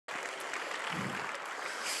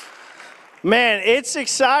Man, it's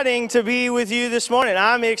exciting to be with you this morning.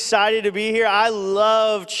 I'm excited to be here. I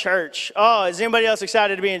love church. Oh, is anybody else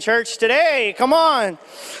excited to be in church today? Come on.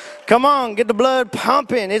 Come on, get the blood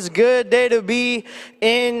pumping. It's a good day to be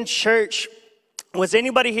in church. Was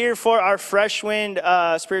anybody here for our Fresh Wind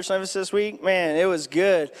spiritual emphasis week? Man, it was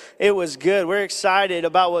good. It was good. We're excited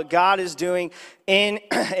about what God is doing in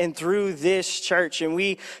and through this church. And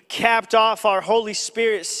we capped off our Holy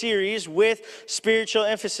Spirit series with Spiritual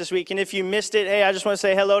Emphasis Week. And if you missed it, hey, I just want to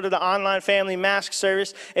say hello to the online family mask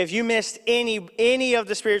service. If you missed any of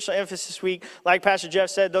the Spiritual Emphasis Week, like Pastor Jeff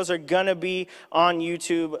said, those are going to be on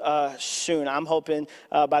YouTube soon. I'm hoping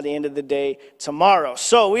by the end of the day tomorrow.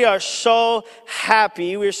 So we are so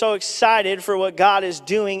happy. We're so excited for what God is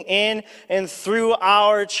doing in and through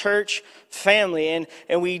our church family.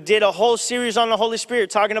 And we did a whole series on the Holy Spirit,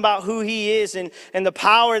 talking about who he is and the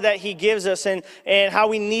power that he gives us and how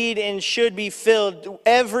we need and should be filled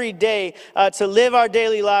every day to live our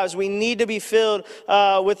daily lives. We need to be filled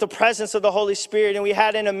with the presence of the Holy Spirit. And we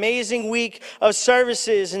had an amazing week of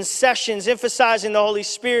services and sessions emphasizing the Holy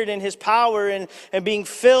Spirit and his power and being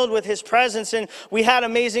filled with his presence. And we had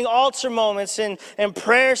amazing altar moments and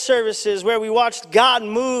prayer services where we watched God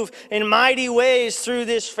move in mighty ways through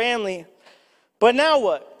this family. But now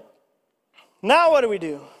what? Now what do we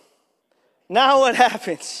do? Now what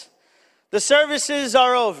happens? The services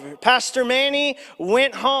are over. Pastor Manny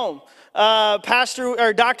went home.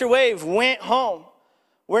 Dr. Wave went home.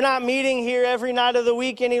 We're not meeting here every night of the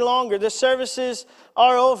week any longer. The services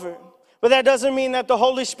are over. But that doesn't mean that the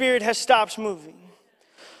Holy Spirit has stopped moving.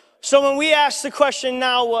 So when we ask the question,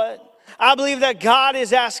 now what? I believe that God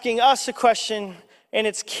is asking us a question, and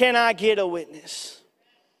it's, can I get a witness?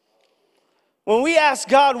 When we ask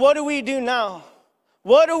God, what do we do now?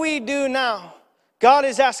 What do we do now? God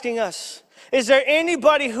is asking us, is there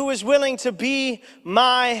anybody who is willing to be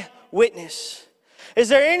my witness? Is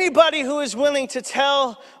there anybody who is willing to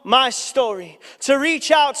tell my story, to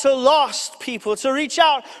reach out to lost people, to reach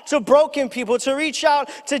out to broken people, to reach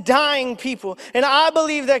out to dying people? And I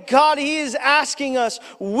believe that God, he is asking us,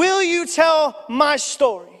 will you tell my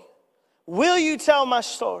story? Will you tell my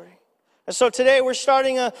story? And so today we're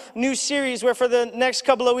starting a new series where for the next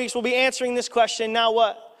couple of weeks we'll be answering this question, now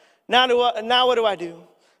what? Now what do I do?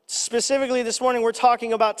 Specifically this morning we're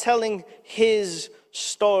talking about telling his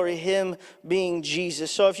story, him being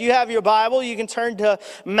Jesus. So if you have your Bible, you can turn to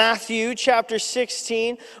Matthew chapter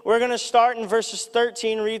 16. We're going to start in verses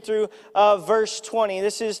 13, read through verse 20.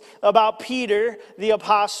 This is about Peter, the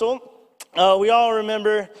apostle. We all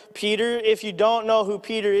remember Peter. If you don't know who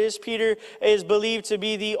Peter is believed to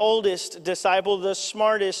be the oldest disciple, the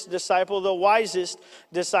smartest disciple, the wisest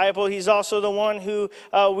disciple. He's also the one who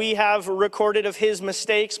we have recorded of his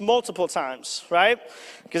mistakes multiple times, right?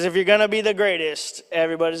 Because if you're going to be the greatest,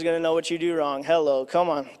 everybody's going to know what you do wrong. Hello, come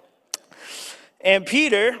on. And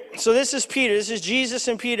Peter, so this is Peter, this is Jesus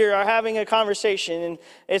and Peter are having a conversation. And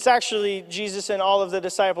it's actually Jesus and all of the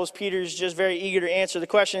disciples. Peter's just very eager to answer the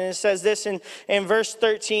question. And it says this in verse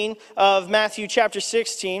 13 of Matthew chapter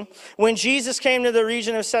 16. When Jesus came to the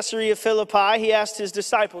region of Caesarea Philippi, he asked his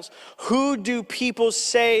disciples, who do people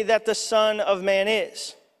say that the Son of Man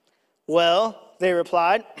is? Well, they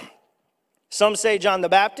replied, some say John the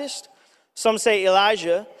Baptist, some say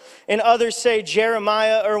Elijah, and others say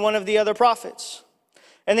Jeremiah or one of the other prophets.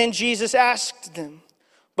 And then Jesus asked them,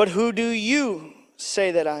 but who do you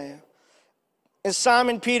say that I am? And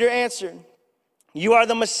Simon Peter answered, you are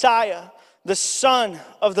the Messiah, the Son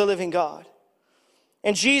of the living God.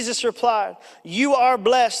 And Jesus replied, you are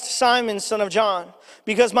blessed, Simon, son of John,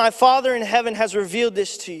 because my Father in heaven has revealed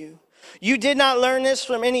this to you. You did not learn this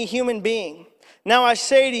from any human being. Now I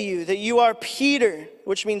say to you that you are Peter,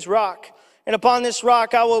 which means rock. And upon this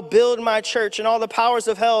rock I will build my church, and all the powers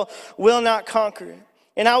of hell will not conquer it.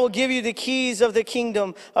 And I will give you the keys of the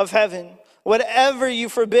kingdom of heaven. Whatever you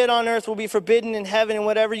forbid on earth will be forbidden in heaven, and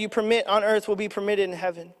whatever you permit on earth will be permitted in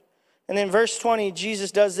heaven. And then verse 20,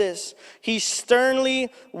 Jesus does this. He sternly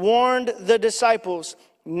warned the disciples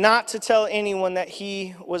not to tell anyone that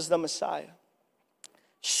he was the Messiah.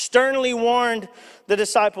 Sternly warned the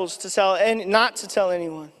disciples not to tell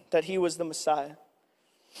anyone that he was the Messiah.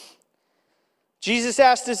 Jesus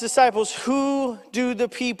asked his disciples, who do the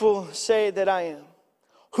people say that I am?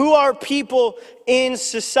 Who are people in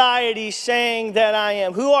society saying that I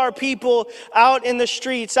am? Who are people out in the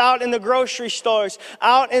streets, out in the grocery stores,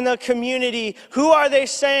 out in the community? Who are they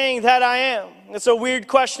saying that I am? It's a weird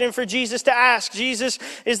question for Jesus to ask. Jesus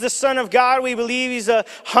is the Son of God. We believe he's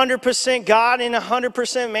 100% God and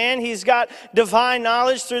 100% man. He's got divine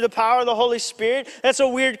knowledge through the power of the Holy Spirit. That's a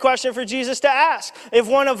weird question for Jesus to ask. If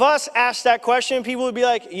one of us asked that question, people would be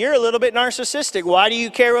like, you're a little bit narcissistic. Why do you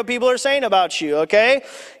care what people are saying about you, okay?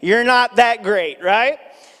 You're not that great, right?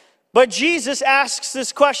 But Jesus asks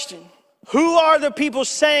this question. Who are the people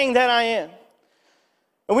saying that I am?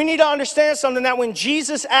 And we need to understand something, that when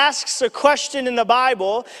Jesus asks a question in the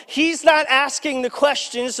Bible, he's not asking the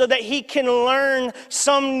question so that he can learn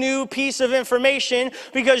some new piece of information,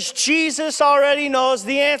 because Jesus already knows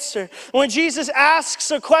the answer. When Jesus asks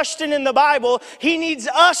a question in the Bible, he needs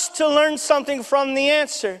us to learn something from the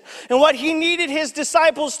answer. And what he needed his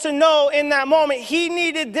disciples to know in that moment, he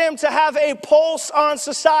needed them to have a pulse on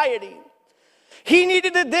society. He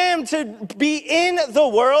needed them to be in the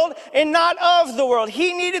world and not of the world.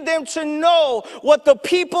 He needed them to know what the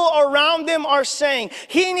people around them are saying.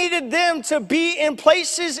 He needed them to be in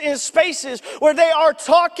places, in spaces where they are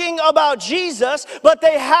talking about Jesus, but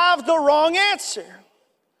they have the wrong answer.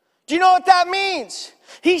 Do you know what that means?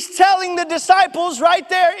 He's telling the disciples right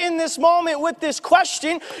there in this moment with this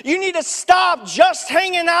question, you need to stop just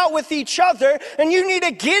hanging out with each other, and you need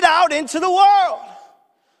to get out into the world.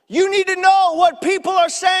 You need to know what people are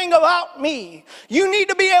saying about me. You need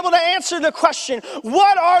to be able to answer the question,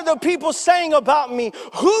 what are the people saying about me?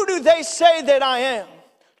 Who do they say that I am?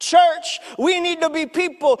 Church, we need to be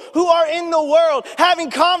people who are in the world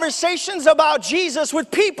having conversations about Jesus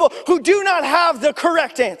with people who do not have the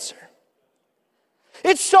correct answer.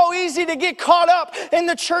 It's so easy to get caught up in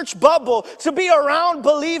the church bubble, to be around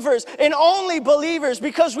believers and only believers,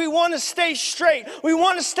 because we want to stay straight. We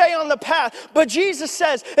want to stay on the path. But Jesus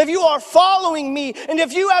says, if you are following me and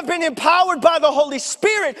if you have been empowered by the Holy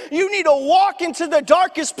Spirit, you need to walk into the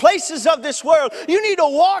darkest places of this world. You need to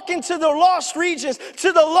walk into the lost regions,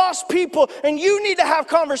 to the lost people, and you need to have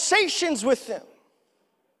conversations with them.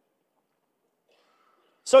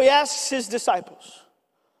 So he asks his disciples,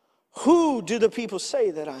 who do the people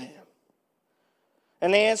say that I am?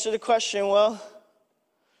 And they answer the question, well,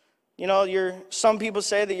 you know, some people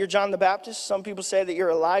say that you're John the Baptist. Some people say that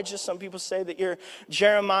you're Elijah. Some people say that you're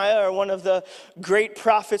Jeremiah or one of the great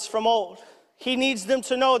prophets from old. He needs them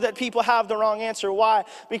to know that people have the wrong answer. Why?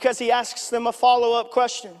 Because he asks them a follow-up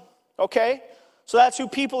question. Okay? So that's who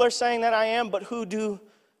people are saying that I am, but who do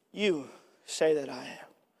you say that I am?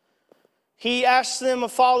 He asks them a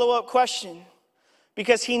follow-up question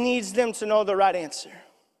because he needs them to know the right answer.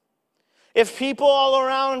 If people all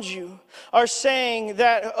around you are saying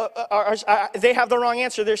that they have the wrong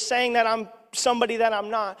answer, they're saying that I'm somebody that I'm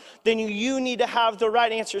not, then you need to have the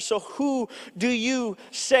right answer. So who do you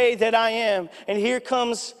say that I am? And here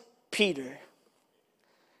comes Peter.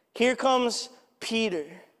 Here comes Peter.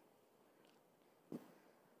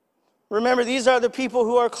 Remember, these are the people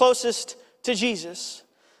who are closest to Jesus.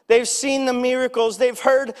 They've seen the miracles. They've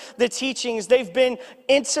heard the teachings. They've been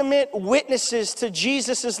intimate witnesses to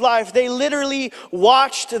Jesus' life. They literally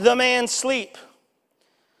watched the man sleep.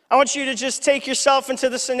 I want you to just take yourself into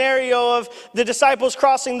the scenario of the disciples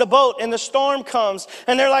crossing the boat and the storm comes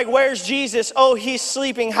and they're like, where's Jesus? Oh, he's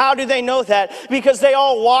sleeping. How do they know that? Because they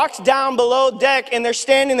all walked down below deck and they're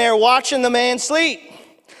standing there watching the man sleep.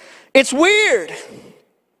 It's weird.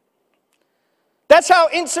 That's how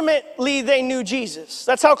intimately they knew Jesus.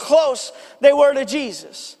 That's how close they were to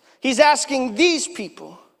Jesus. He's asking these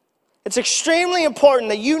people. It's extremely important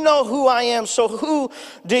that you know who I am. So who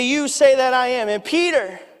do you say that I am? And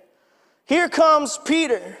Peter, here comes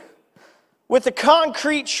Peter with the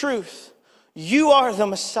concrete truth. You are the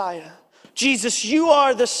Messiah. Jesus, you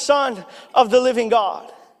are the Son of the living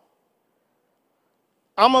God.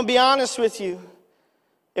 I'm going to be honest with you.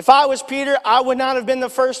 If I was Peter, I would not have been the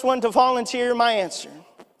first one to volunteer my answer.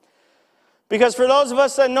 Because for those of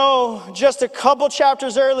us that know, just a couple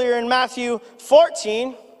chapters earlier in Matthew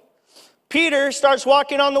 14, Peter starts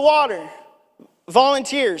walking on the water,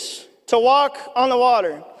 volunteers to walk on the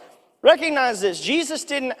water. Recognize this, Jesus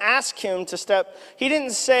didn't ask him to step. He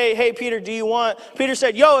didn't say, hey, Peter, do you want? Peter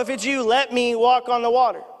said, yo, if it's you, let me walk on the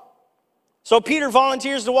water. So Peter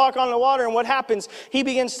volunteers to walk on the water, and what happens? He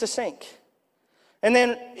begins to sink. And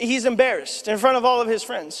then he's embarrassed in front of all of his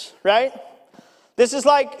friends, right? This is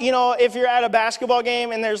like, you know, if you're at a basketball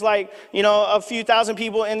game and there's like, you know, a few thousand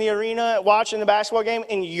people in the arena watching the basketball game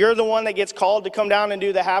and you're the one that gets called to come down and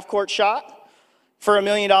do the half-court shot for $1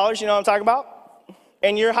 million, you know what I'm talking about?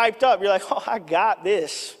 And you're hyped up. You're like, oh, I got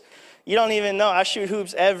this. You don't even know. I shoot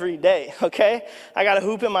hoops every day, okay? I got a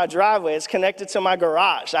hoop in my driveway. It's connected to my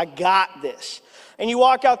garage. I got this. And you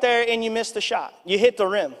walk out there and you miss the shot. You hit the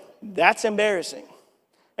rim. That's embarrassing.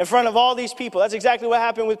 In front of all these people. That's exactly what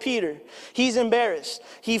happened with Peter. He's embarrassed.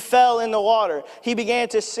 He fell in the water. He began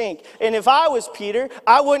to sink. And if I was Peter,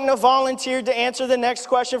 I wouldn't have volunteered to answer the next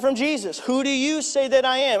question from Jesus. Who do you say that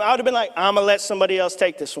I am? I would have been like, I'm going to let somebody else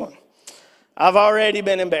take this one. I've already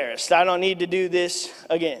been embarrassed. I don't need to do this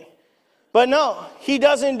again. But no, he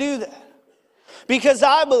doesn't do that. Because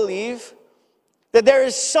I believe that there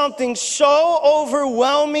is something so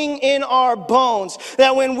overwhelming in our bones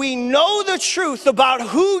that when we know the truth about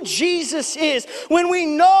who Jesus is, when we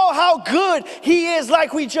know how good he is,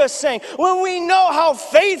 like we just sang, when we know how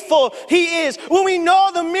faithful he is, when we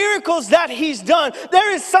know the miracles that he's done,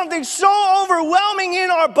 there is something so overwhelming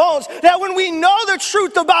in our bones that when we know the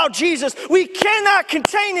truth about Jesus, we cannot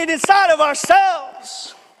contain it inside of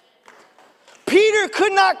ourselves. Peter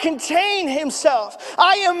could not contain himself.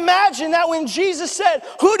 I imagine that when Jesus said,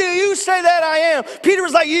 who do you say that I am? Peter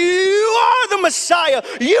was like, you are the Messiah.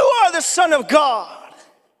 You are the Son of God.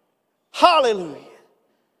 Hallelujah.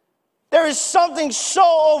 There is something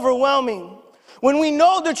so overwhelming when we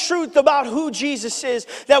know the truth about who Jesus is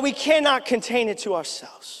that we cannot contain it to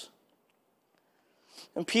ourselves.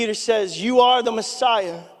 And Peter says, you are the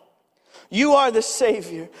Messiah. You are the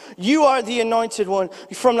Savior. You are the anointed one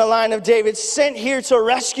from the line of David, sent here to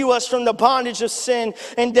rescue us from the bondage of sin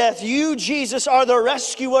and death. You, Jesus, are the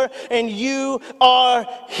rescuer, and you are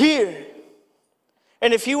here.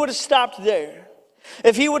 And if he would have stopped there,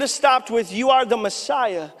 if he would have stopped with, you are the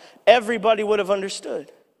Messiah, everybody would have understood.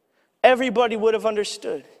 Everybody would have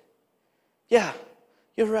understood. Yeah,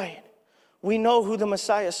 you're right. We know who the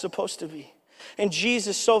Messiah is supposed to be. And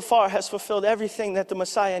Jesus so far has fulfilled everything that the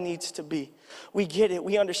Messiah needs to be. We get it,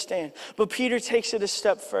 we understand. But Peter takes it a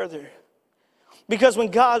step further. Because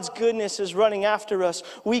when God's goodness is running after us,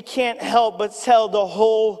 we can't help but tell the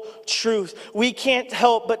whole truth. We can't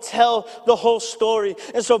help but tell the whole story.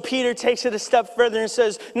 And so Peter takes it a step further and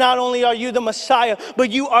says, not only are you the Messiah, but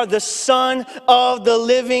you are the Son of the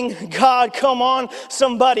living God. Come on,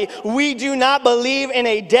 somebody. We do not believe in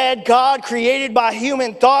a dead God created by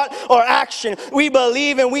human thought or action. We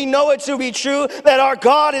believe, and we know it to be true, that our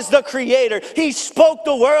God is the creator. He spoke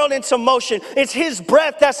the world into motion. It's his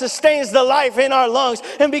breath that sustains the life in our lungs.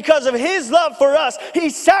 And because of his love for us, he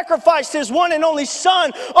sacrificed his one and only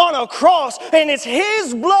Son on a cross. And it's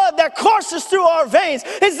his blood that courses through our veins.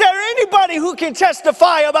 Is there anybody who can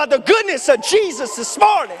testify about the goodness of Jesus this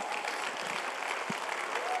morning?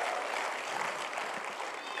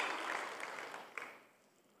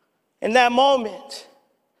 In that moment,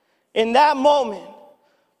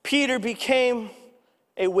 Peter became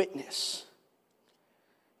a witness.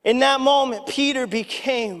 In that moment, Peter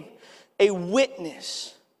became a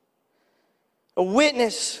witness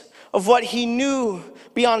of what he knew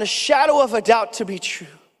beyond a shadow of a doubt to be true.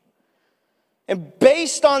 And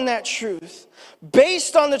based on that truth,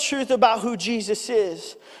 based on the truth about who Jesus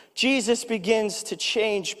is, Jesus begins to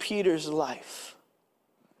change Peter's life.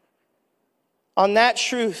 On that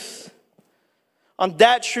truth,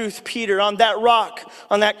 Peter, on that rock,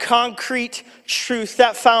 on that concrete truth,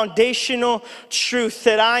 that foundational truth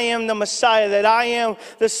that I am the Messiah, that I am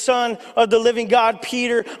the Son of the living God,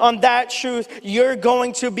 Peter, on that truth, you're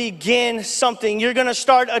going to begin something. You're going to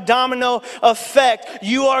start a domino effect.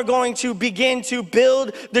 You are going to begin to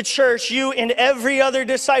build the church. You and every other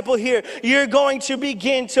disciple here, you're going to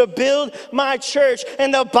begin to build my church.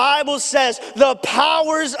 And the Bible says the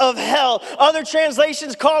powers of hell, other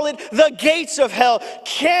translations call it the gates of hell,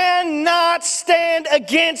 cannot stand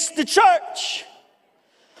against the church.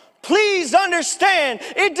 Please understand,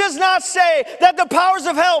 it does not say that the powers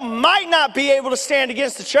of hell might not be able to stand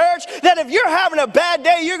against the church, that if you're having a bad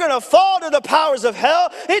day, you're going to fall to the powers of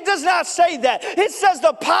hell. It does not say that. It says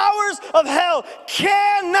the powers of hell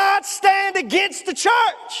cannot stand against the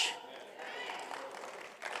church.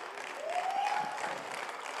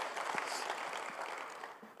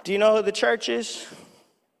 Do you know who the church is?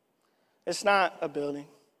 It's not a building.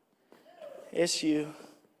 It's you.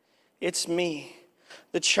 It's me.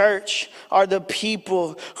 The church are the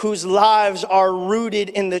people whose lives are rooted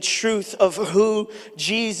in the truth of who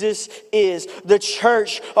Jesus is. The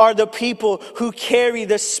church are the people who carry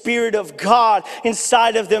the Spirit of God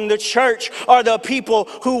inside of them. The church are the people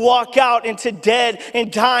who walk out into dead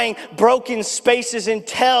and dying, broken spaces and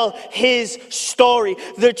tell his story.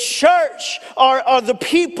 The church are the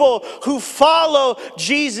people who follow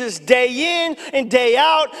Jesus day in and day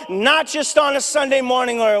out, not just on a Sunday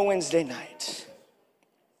morning or a Wednesday night.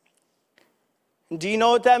 Do you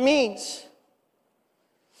know what that means?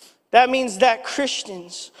 That means that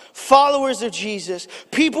Christians, followers of Jesus,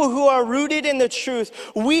 people who are rooted in the truth,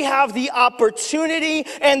 we have the opportunity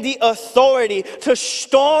and the authority to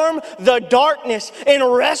storm the darkness and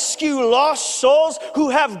rescue lost souls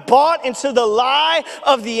who have bought into the lie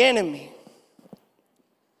of the enemy.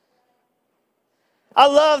 I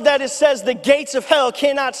love that it says the gates of hell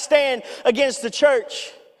cannot stand against the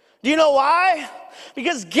church. Do you know why?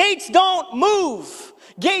 Because gates don't move.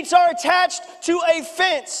 Gates are attached to a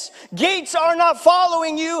fence. Gates are not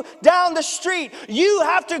following you down the street. You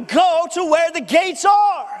have to go to where the gates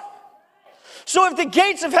are. So if the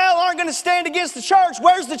gates of hell aren't going to stand against the church,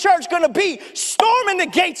 where's the church going to be? Storming the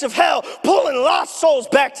gates of hell, pulling lost souls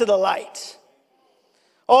back to the light.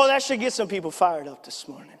 Oh, that should get some people fired up this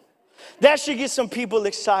morning. That should get some people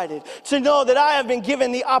excited to know that I have been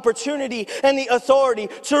given the opportunity and the authority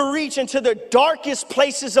to reach into the darkest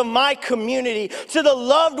places of my community, to the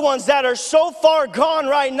loved ones that are so far gone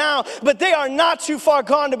right now, but they are not too far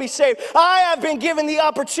gone to be saved. I have been given the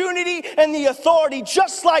opportunity and the authority,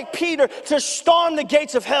 just like Peter, to storm the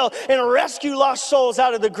gates of hell and rescue lost souls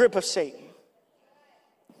out of the grip of Satan.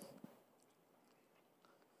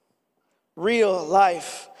 Real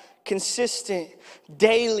life, consistent,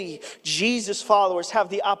 daily Jesus followers have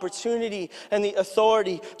the opportunity and the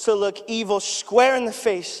authority to look evil square in the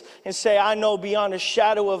face and say, I know beyond a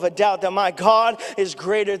shadow of a doubt that my God is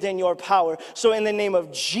greater than your power. So in the name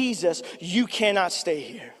of Jesus, you cannot stay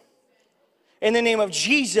here. In the name of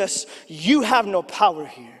Jesus, you have no power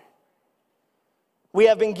here. We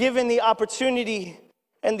have been given the opportunity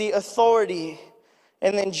and the authority.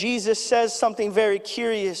 And then Jesus says something very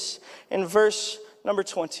curious in verse number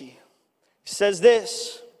 20. He says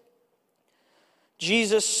this: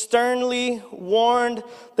 Jesus sternly warned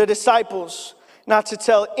the disciples not to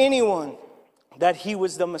tell anyone that he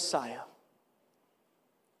was the Messiah.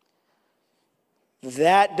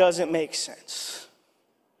 That doesn't make sense.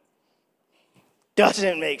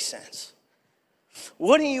 Doesn't make sense.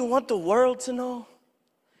 Wouldn't you want the world to know?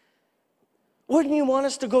 Wouldn't you want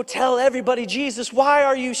us to go tell everybody, Jesus, why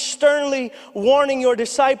are you sternly warning your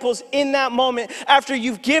disciples in that moment after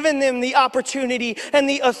you've given them the opportunity and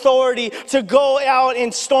the authority to go out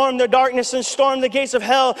and storm the darkness and storm the gates of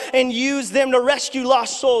hell and use them to rescue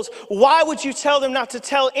lost souls? Why would you tell them not to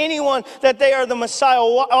tell anyone that they are the Messiah?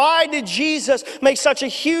 Why did Jesus make such a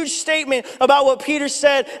huge statement about what Peter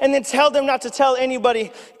said and then tell them not to tell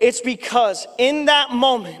anybody? It's because in that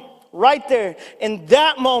moment, right there, in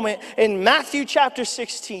that moment, in Matthew chapter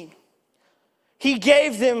 16, he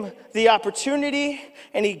gave them the opportunity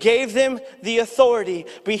and he gave them the authority,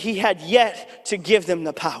 but he had yet to give them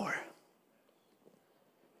the power.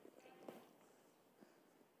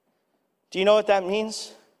 Do you know what that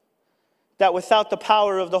means? That without the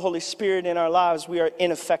power of the Holy Spirit in our lives, we are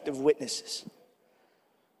ineffective witnesses.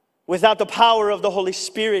 Without the power of the Holy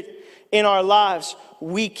Spirit in our lives,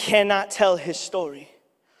 we cannot tell his story.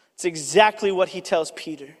 It's exactly what he tells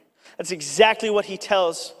Peter. That's exactly what he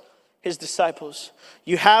tells his disciples.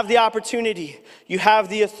 You have the opportunity, you have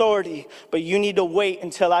the authority, but you need to wait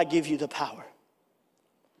until I give you the power.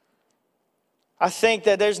 I think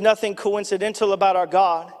that there's nothing coincidental about our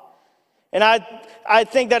God. And I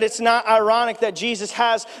think that it's not ironic that Jesus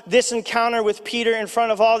has this encounter with Peter in front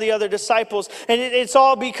of all the other disciples. And it's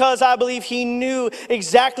all because I believe he knew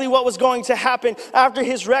exactly what was going to happen after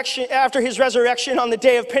his resurrection on the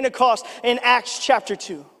day of Pentecost in Acts chapter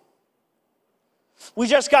 2. We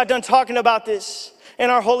just got done talking about this in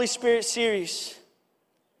our Holy Spirit series.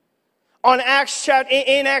 In Acts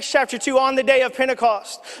chapter 2, on the day of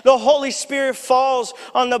Pentecost, the Holy Spirit falls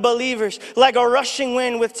on the believers like a rushing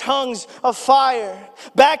wind with tongues of fire.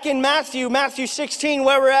 Back in Matthew 16,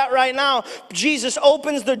 where we're at right now, Jesus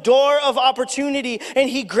opens the door of opportunity and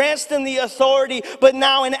he grants them the authority. But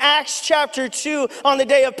now in Acts chapter 2, on the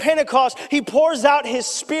day of Pentecost, he pours out his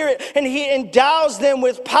Spirit and he endows them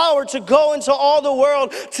with power to go into all the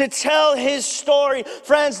world to tell his story.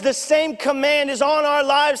 Friends, the same command is on our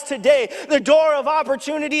lives today. The door of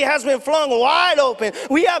opportunity has been flung wide open.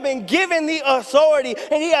 We have been given the authority,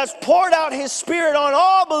 and he has poured out his Spirit on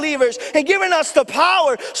all believers and given us the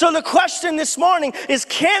power. So the question this morning is,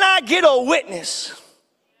 can I get a witness?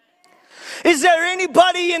 Is there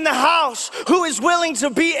anybody in the house who is willing to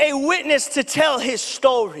be a witness to tell his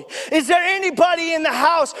story? Is there anybody in the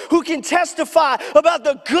house who can testify about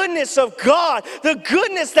the goodness of God, the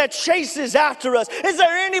goodness that chases after us? Is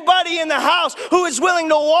there anybody in the house who is willing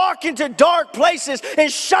to walk into dark places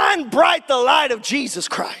and shine bright the light of Jesus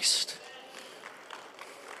Christ?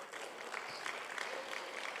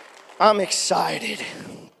 I'm excited.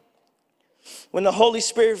 When the Holy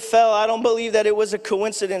Spirit fell, I don't believe that it was a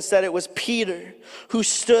coincidence that it was Peter who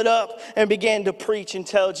stood up and began to preach and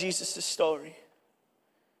tell Jesus' story.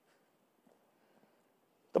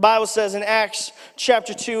 The Bible says in Acts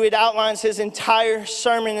chapter 2, it outlines his entire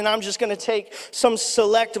sermon, and I'm just going to take some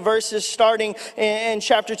select verses starting in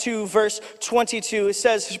chapter 2, verse 22. It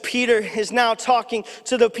says, Peter is now talking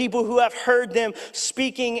to the people who have heard them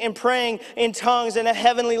speaking and praying in tongues in a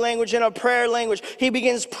heavenly language, in a prayer language. He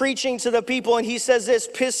begins preaching to the people, and he says this,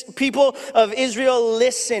 people of Israel,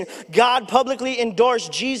 listen. God publicly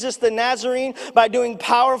endorsed Jesus the Nazarene by doing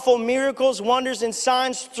powerful miracles, wonders, and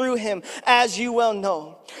signs through him, as you well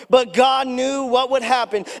know. But God knew what would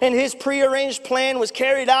happen, and his prearranged plan was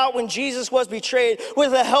carried out when Jesus was betrayed.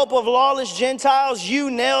 With the help of lawless Gentiles, you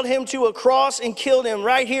nailed him to a cross and killed him.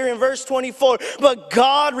 Right here in verse 24. But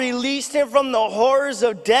God released him from the horrors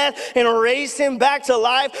of death and raised him back to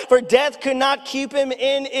life, for death could not keep him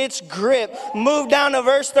in its grip. Move down to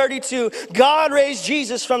verse 32. God raised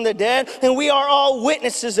Jesus from the dead, and we are all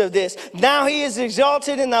witnesses of this. Now he is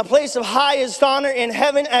exalted in the place of highest honor in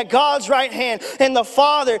heaven at God's right hand, and the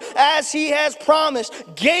Father, as he has promised,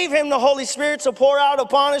 gave him the Holy Spirit to pour out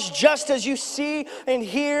upon us, just as you see and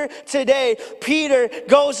hear today. Peter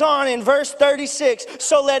goes on in verse 36.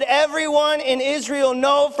 So let everyone in Israel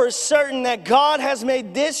know for certain that God has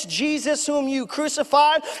made this Jesus whom you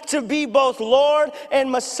crucified to be both Lord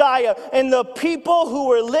and Messiah. And the people who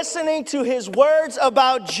were listening to his words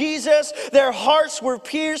about Jesus, their hearts were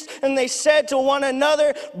pierced, and they said to one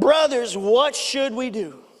another, brothers, what should we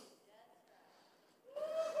do?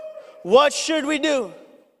 What should we do?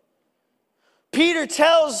 Peter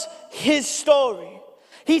tells his story.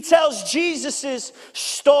 He tells Jesus'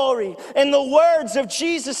 story. And the words of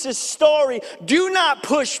Jesus' story do not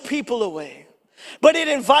push people away, but it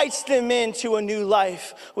invites them into a new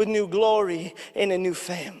life with new glory and a new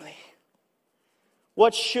family.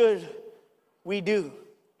 What should we do?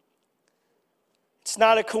 It's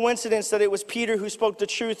not a coincidence that it was Peter who spoke the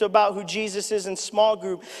truth about who Jesus is in small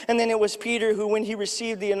group. And then it was Peter who, when he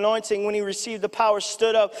received the anointing, when he received the power,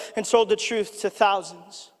 stood up and told the truth to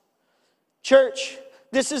thousands. Church,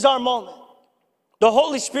 this is our moment. The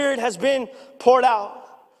Holy Spirit has been poured out.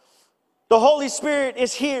 The Holy Spirit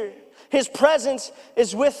is here. His presence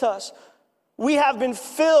is with us. We have been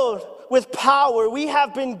filled with power. We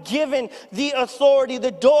have been given the authority.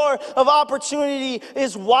 The door of opportunity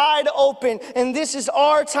is wide open. And this is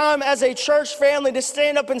our time as a church family to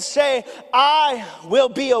stand up and say, I will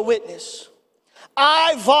be a witness.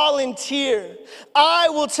 I volunteer. I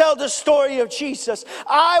will tell the story of Jesus.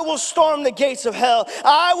 I will storm the gates of hell.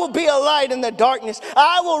 I will be a light in the darkness.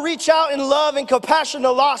 I will reach out in love and compassion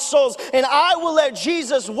to lost souls. And I will let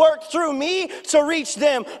Jesus work through me to reach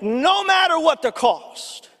them, no matter what the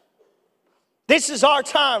cost. This is our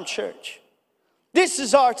time, church. This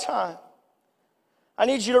is our time. I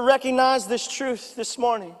need you to recognize this truth this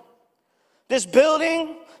morning. This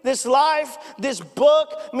building, this life, this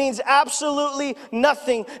book means absolutely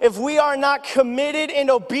nothing if we are not committed and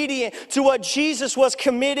obedient to what Jesus was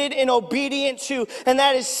committed and obedient to, and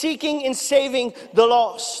that is seeking and saving the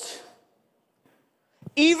lost.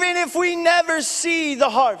 Even if we never see the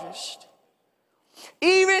harvest,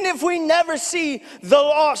 even if we never see the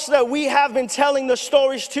lost that we have been telling the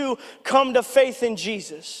stories to come to faith in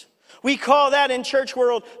Jesus. We call that in church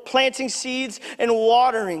world planting seeds and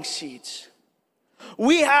watering seeds.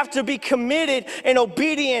 We have to be committed and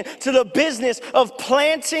obedient to the business of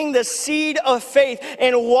planting the seed of faith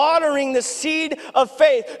and watering the seed of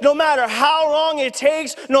faith. No matter how long it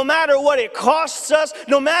takes, no matter what it costs us,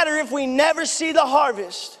 no matter if we never see the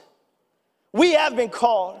harvest. We have been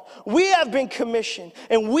called, we have been commissioned,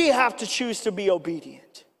 and we have to choose to be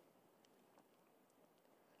obedient.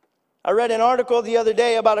 I read an article the other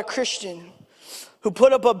day about a Christian who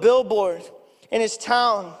put up a billboard in his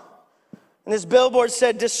town. And this billboard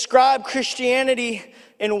said, describe Christianity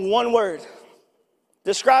in one word.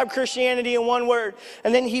 Describe Christianity in one word.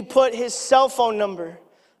 And then he put his cell phone number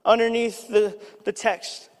underneath the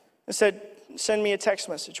text and said, send me a text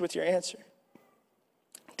message with your answer.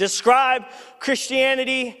 Describe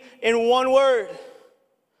Christianity in one word.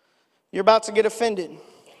 You're about to get offended.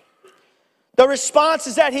 The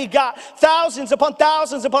responses that he got, thousands upon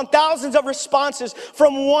thousands upon thousands of responses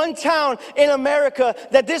from one town in America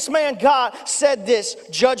that this man got said this: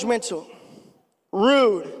 judgmental,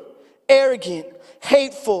 rude, arrogant,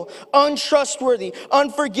 hateful, untrustworthy,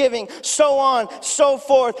 unforgiving, so on, so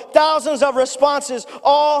forth. Thousands of responses,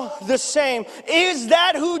 all the same. Is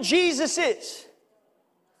that who Jesus is?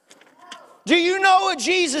 Do you know a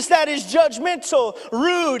Jesus that is judgmental,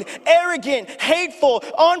 rude, arrogant, hateful,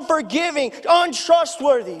 unforgiving,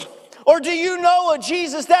 untrustworthy? Or do you know a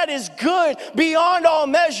Jesus that is good beyond all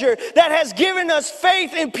measure, that has given us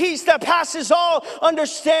faith and peace that passes all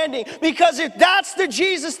understanding? Because if that's the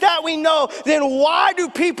Jesus that we know, then why do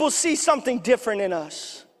people see something different in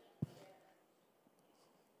us?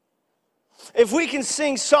 If we can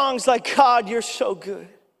sing songs like, God, you're so good.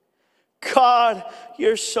 God,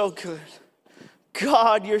 you're so good.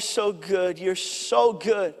 God, you're so good. You're so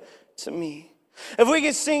good to me. If we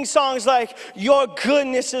can sing songs like, your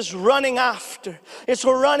goodness is running after, it's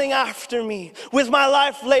running after me. With my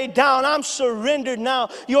life laid down, I'm surrendered now.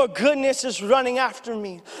 Your goodness is running after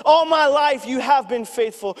me. All my life you have been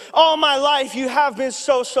faithful. All my life you have been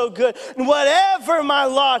so, so good. And whatever, my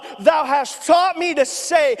Lord, thou hast taught me to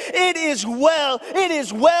say, it is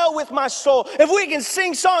well with my soul. If we can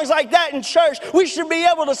sing songs like that in church, we should be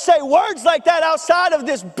able to say words like that outside of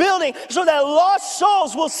this building so that lost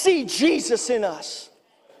souls will see Jesus in us.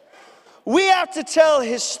 We have to tell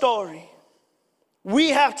his story.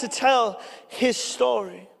 We have to tell his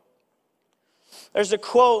story. There's a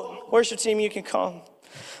quote, worship team, you can come.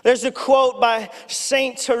 There's a quote by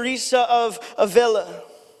Saint Teresa of Avila,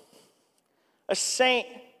 a saint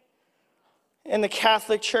in the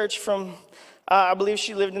Catholic Church from, I believe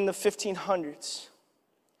she lived in the 1500s.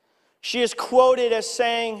 She is quoted as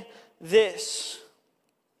saying this: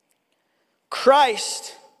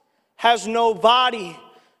 Christ has no body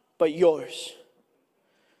but yours.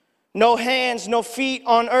 No hands, no feet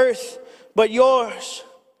on earth but yours.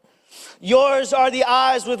 Yours are the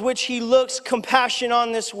eyes with which he looks compassion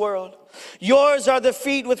on this world. Yours are the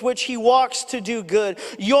feet with which he walks to do good.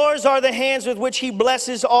 Yours are the hands with which he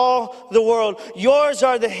blesses all the world. Yours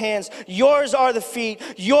are the hands. Yours are the feet.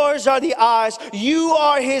 Yours are the eyes. You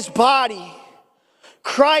are his body.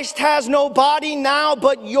 Christ has no body now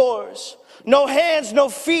but yours. No hands, no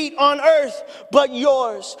feet on earth but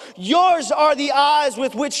yours. Yours are the eyes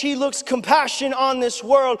with which he looks compassion on this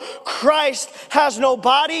world. Christ has no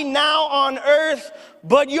body now on earth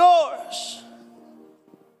but yours.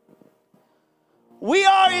 We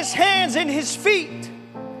are his hands and his feet.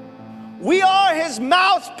 We are his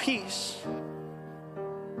mouthpiece.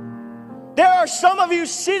 There are some of you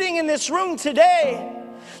sitting in this room today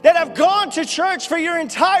that have gone to church for your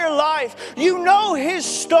entire life. You know his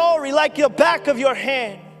story like the back of your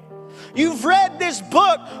hand. You've read this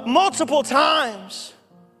book multiple times.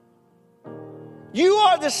 You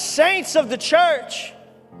are the saints of the church.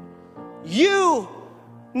 You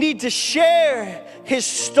need to share his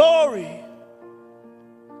story.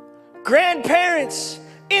 Grandparents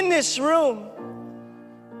in this room,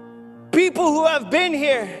 people who have been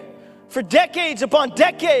here for decades upon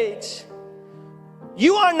decades,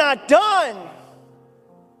 you are not done.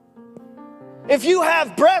 If you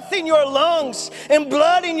have breath in your lungs and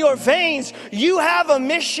blood in your veins, you have a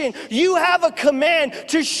mission, you have a command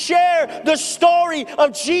to share the story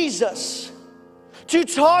of Jesus, to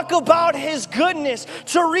talk about his goodness,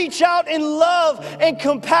 to reach out in love and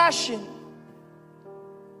compassion.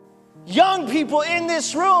 Young people in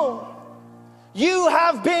this room, you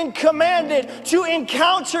have been commanded to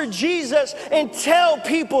encounter Jesus and tell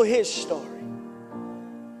people his story.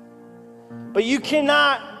 But you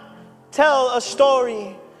cannot tell a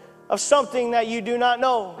story of something that you do not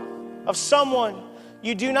know, of someone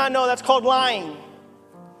you do not know. That's called lying.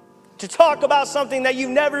 To talk about something that you've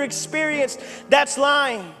never experienced, that's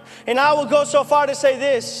lying. And I will go so far to say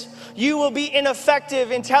this: you will be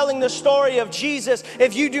ineffective in telling the story of Jesus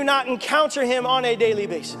if you do not encounter him on a daily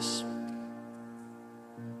basis.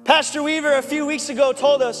 Pastor Weaver a few weeks ago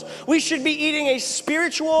told us we should be eating a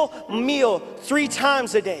spiritual meal 3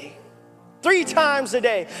 times a day. 3 times a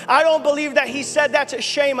day. I don't believe that he said that to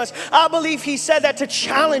shame us. I believe he said that to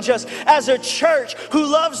challenge us as a church who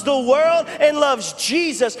loves the world and loves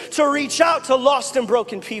Jesus to reach out to lost and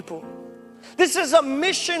broken people. This is a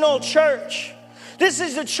missional church. This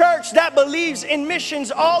is a church that believes in missions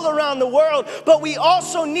all around the world, but we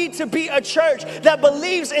also need to be a church that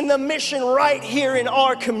believes in the mission right here in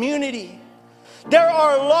our community. There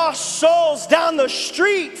are lost souls down the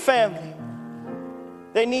street, family.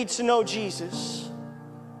 They need to know Jesus.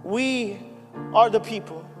 We are the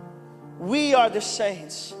people. We are the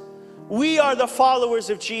saints. We are the followers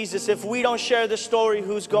of Jesus. If we don't share the story,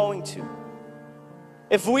 who's going to?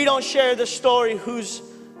 If we don't share the story, who's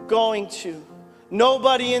going to?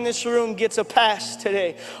 Nobody in this room gets a pass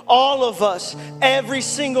today. All of us, every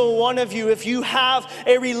single one of you, if you have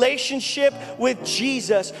a relationship with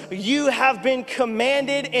Jesus, you have been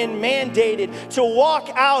commanded and mandated to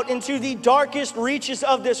walk out into the darkest reaches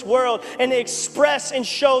of this world and express and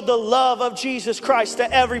show the love of Jesus Christ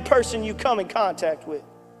to every person you come in contact with.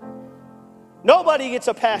 Nobody gets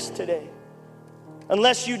a pass today.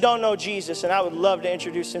 unless you don't know Jesus, and I would love to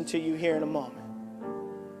introduce him to you here in a moment.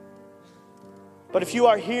 But if you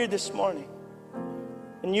are here this morning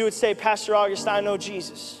and you would say, Pastor August, I know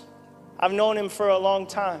Jesus. I've known him for a long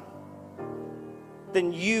time.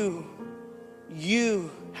 Then you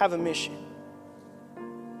have a mission.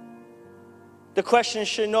 The question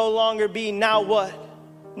should no longer be, now what?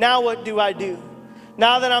 Now what do I do?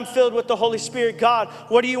 Now that I'm filled with the Holy Spirit, God,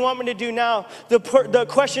 what do you want me to do now? The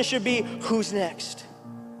question should be, who's next?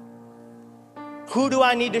 Who do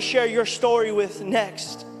I need to share your story with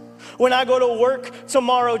next? When I go to work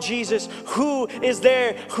tomorrow, Jesus, who is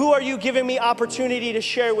there? Who are you giving me opportunity to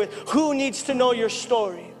share with? Who needs to know your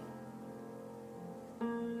story?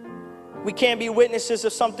 We can't be witnesses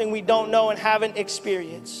of something we don't know and haven't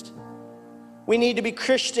experienced. We need to be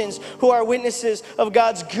Christians who are witnesses of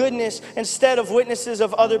God's goodness instead of witnesses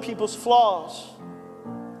of other people's flaws.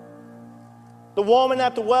 The woman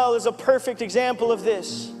at the well is a perfect example of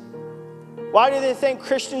this. Why do they think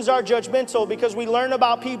Christians are judgmental? Because we learn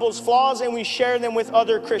about people's flaws and we share them with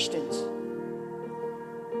other Christians.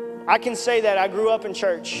 I can say that. I grew up in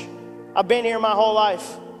church. I've been here my whole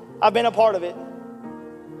life. I've been a part of it.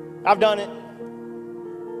 I've done it.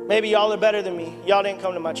 Maybe y'all are better than me. Y'all didn't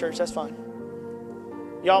come to my church. That's fine.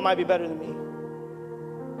 Y'all might be better than me.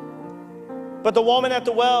 But the woman at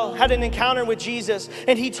the well had an encounter with Jesus,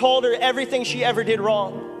 and he told her everything she ever did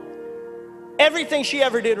wrong. Everything she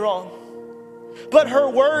ever did wrong. But her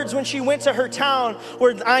words when she went to her town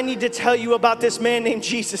were, I need to tell you about this man named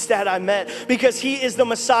Jesus that I met, because he is the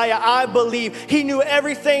Messiah. I believe he knew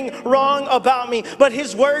everything wrong about me, but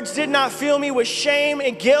his words did not fill me with shame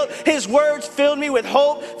and guilt. His words filled me with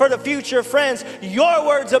hope for the future. Friends, your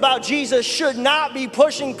words about Jesus should not be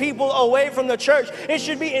pushing people away from the church. It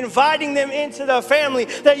should be inviting them into the family,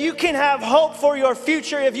 that you can have hope for your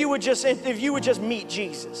future if you would just meet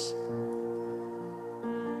Jesus.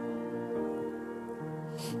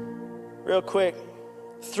 Real quick,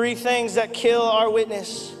 3 things that kill our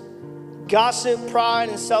witness: gossip, pride,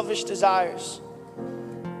 and selfish desires.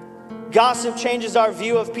 Gossip changes our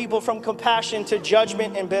view of people from compassion to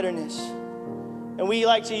judgment and bitterness. And we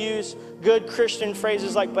like to use good Christian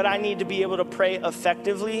phrases like, but I need to be able to pray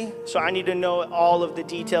effectively, so I need to know all of the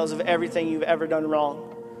details of everything you've ever done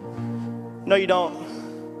wrong. No, you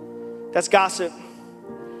don't. That's gossip.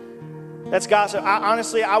 That's gossip.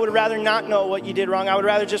 Honestly, I would rather not know what you did wrong. I would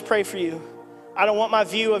rather just pray for you. I don't want my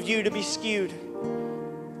view of you to be skewed.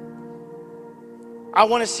 I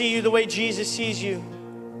want to see you the way Jesus sees you.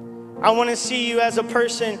 I want to see you as a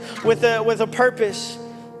person with a purpose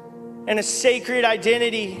and a sacred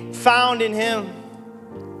identity found in him.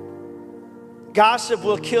 Gossip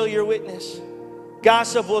will kill your witness.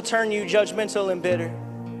 Gossip will turn you judgmental and bitter.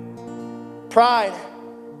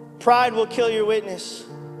 Pride will kill your witness.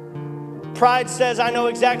 Pride says, I know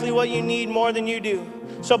exactly what you need more than you do.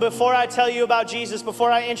 So before I tell you about Jesus, before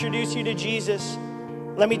I introduce you to Jesus,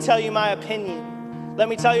 let me tell you my opinion. Let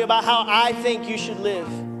me tell you about how I think you should live.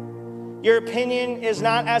 Your opinion is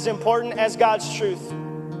not as important as God's truth.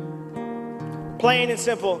 Plain and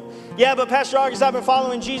simple. Yeah, but Pastor August, I've been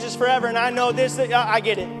following Jesus forever and I know this. I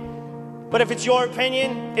get it. But if it's your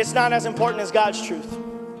opinion, it's not as important as God's truth.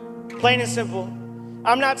 Plain and simple.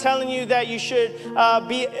 I'm not telling you that you should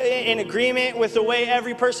be in agreement with the way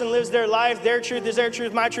every person lives their life. Their truth is their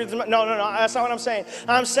truth, my truth is my... No, that's not what I'm saying.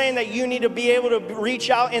 I'm saying that you need to be able to reach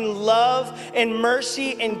out in love and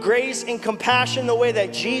mercy and grace and compassion the way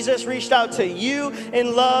that Jesus reached out to you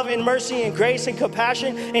in love and mercy and grace and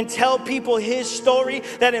compassion, and tell people his story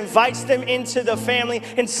that invites them into the family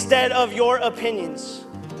instead of your opinions.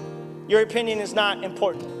 Your opinion is not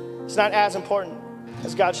important. It's not as important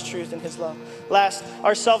as God's truth and his love. Last,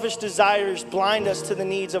 our selfish desires blind us to the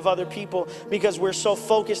needs of other people because we're so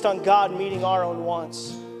focused on God meeting our own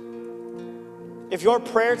wants. If your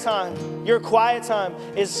prayer time, your quiet time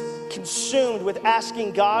is consumed with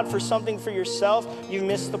asking God for something for yourself, you've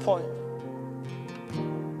missed the point.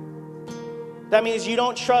 That means you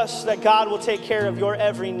don't trust that God will take care of your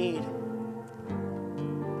every need.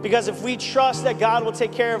 Because if we trust that God will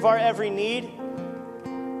take care of our every need,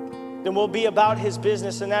 then we'll be about his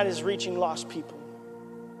business, and that is reaching lost people.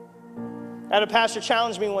 I had a pastor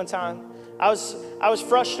challenge me one time. I was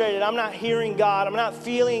frustrated. I'm not hearing God. I'm not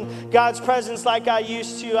feeling God's presence like I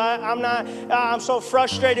used to. I'm so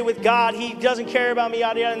frustrated with God. He doesn't care about me,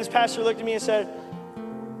 yada, yada. And this pastor looked at me and said,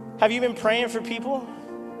 have you been praying for people?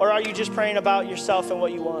 Or are you just praying about yourself and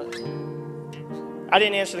what you want? I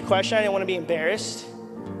didn't answer the question. I didn't want to be embarrassed.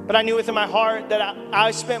 But I knew within my heart that I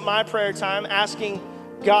spent my prayer time asking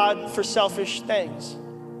God for selfish things.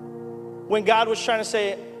 When God was trying to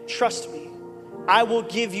say, trust me, I will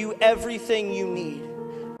give you everything you need.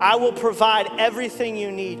 I will provide everything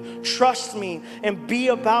you need. Trust me and be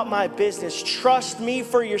about my business. Trust me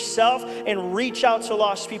for yourself and reach out to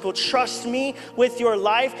lost people. Trust me with your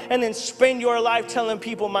life and then spend your life telling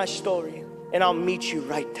people my story. And I'll meet you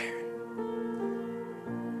right there.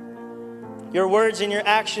 Your words and your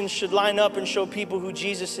actions should line up and show people who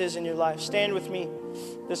Jesus is in your life. Stand with me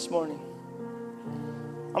this morning.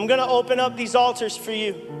 I'm gonna open up these altars for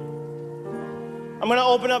you. I'm gonna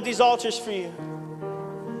open up these altars for you,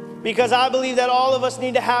 because I believe that all of us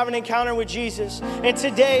need to have an encounter with Jesus. And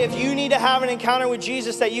today, if you need to have an encounter with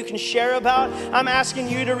Jesus that you can share about, I'm asking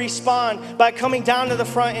you to respond by coming down to the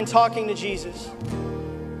front and talking to Jesus.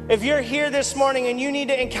 If you're here this morning and you need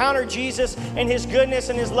to encounter Jesus and his goodness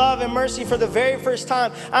and his love and mercy for the very first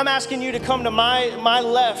time, I'm asking you to come to my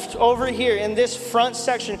left over here in this front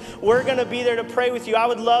section. We're gonna be there to pray with you. I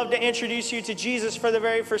would love to introduce you to Jesus for the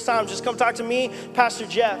very first time. Just come talk to me, Pastor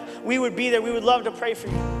Jeff. We would be there. We would love to pray for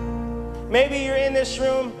you. Maybe you're in this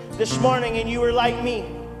room this morning and you were like me.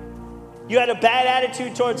 You had a bad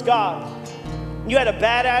attitude towards God. You had a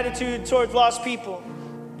bad attitude towards lost people.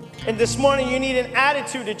 And this morning you need an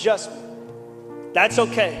attitude adjustment. That's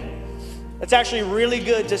okay. It's actually really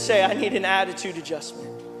good to say, I need an attitude adjustment.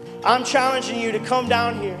 I'm challenging you to come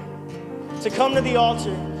down here, to come to the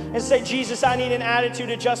altar and say, Jesus, I need an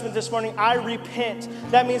attitude adjustment this morning. I repent.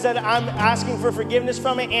 That means that I'm asking for forgiveness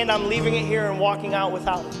from it and I'm leaving it here and walking out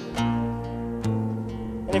without it.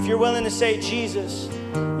 And if you're willing to say, Jesus,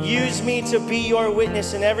 use me to be your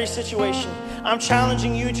witness in every situation, I'm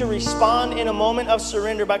challenging you to respond in a moment of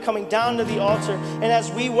surrender by coming down to the altar. And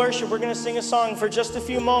as we worship, we're going to sing a song for just a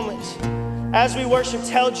few moments. As we worship,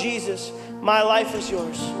 tell Jesus, my life is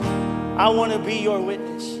yours. I want to be your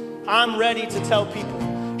witness. I'm ready to tell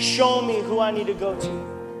people. Show me who I need to go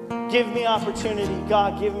to. Give me opportunity.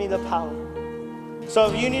 God, give me the power. So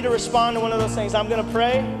if you need to respond to one of those things, I'm going to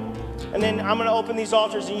pray. And then I'm going to open these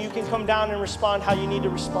altars and you can come down and respond how you need to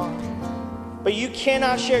respond. But you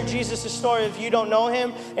cannot share Jesus' story if you don't know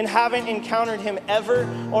him and haven't encountered him ever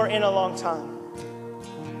or in a long time.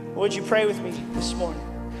 Would you pray with me this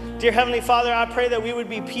morning? Dear Heavenly Father, I pray that we would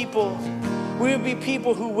be people. We would be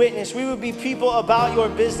people who witness. We would be people about your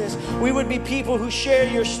business. We would be people who share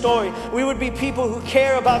your story. We would be people who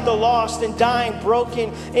care about the lost and dying,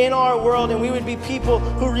 broken in our world. And we would be people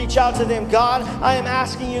who reach out to them. God, I am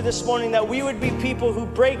asking you this morning that we would be people who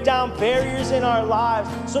break down barriers in our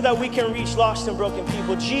lives so that we can reach lost and broken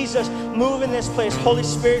people. Jesus, move in this place. Holy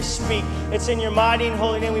Spirit, speak. It's in your mighty and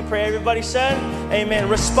holy name we pray. Everybody said, amen.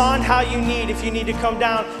 Respond how you need if you need to come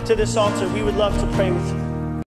down to this altar. We would love to pray with you.